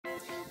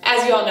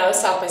As you all know,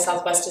 South by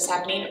Southwest is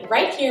happening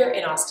right here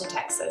in Austin,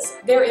 Texas.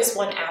 There is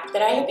one app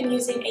that I have been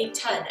using a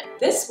ton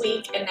this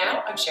week, and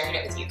now I'm sharing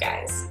it with you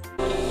guys.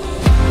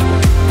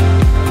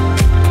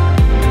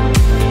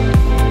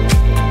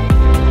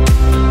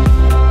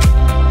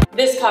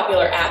 This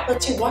popular app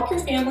lets you walk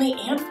your family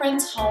and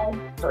friends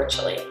home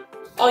virtually.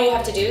 All you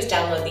have to do is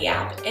download the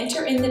app,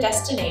 enter in the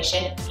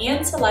destination,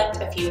 and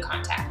select a few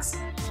contacts.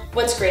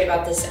 What's great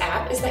about this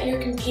app is that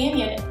your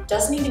companion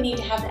doesn't even need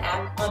to have the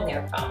app on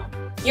their phone.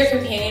 Your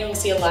companion will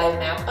see a live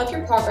map of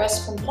your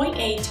progress from point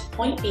A to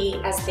point B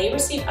as they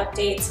receive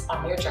updates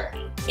on your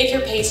journey. If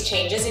your pace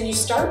changes and you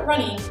start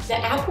running, the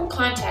app will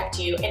contact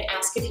you and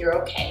ask if you're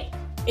okay.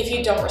 If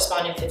you don't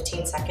respond in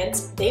 15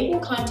 seconds, they will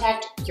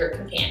contact your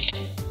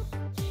companion.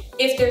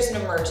 If there's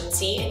an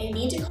emergency and you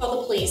need to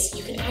call the police,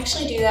 you can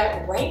actually do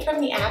that right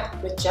from the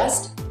app with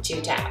just 2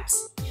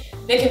 taps.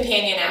 The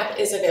companion app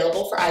is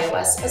available for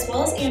iOS as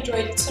well as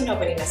Android, so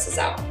nobody misses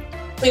out.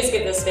 Please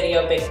give this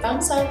video a big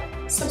thumbs up,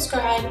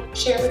 subscribe,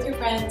 share with your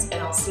friends, and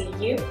I'll see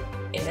you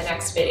in the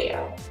next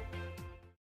video.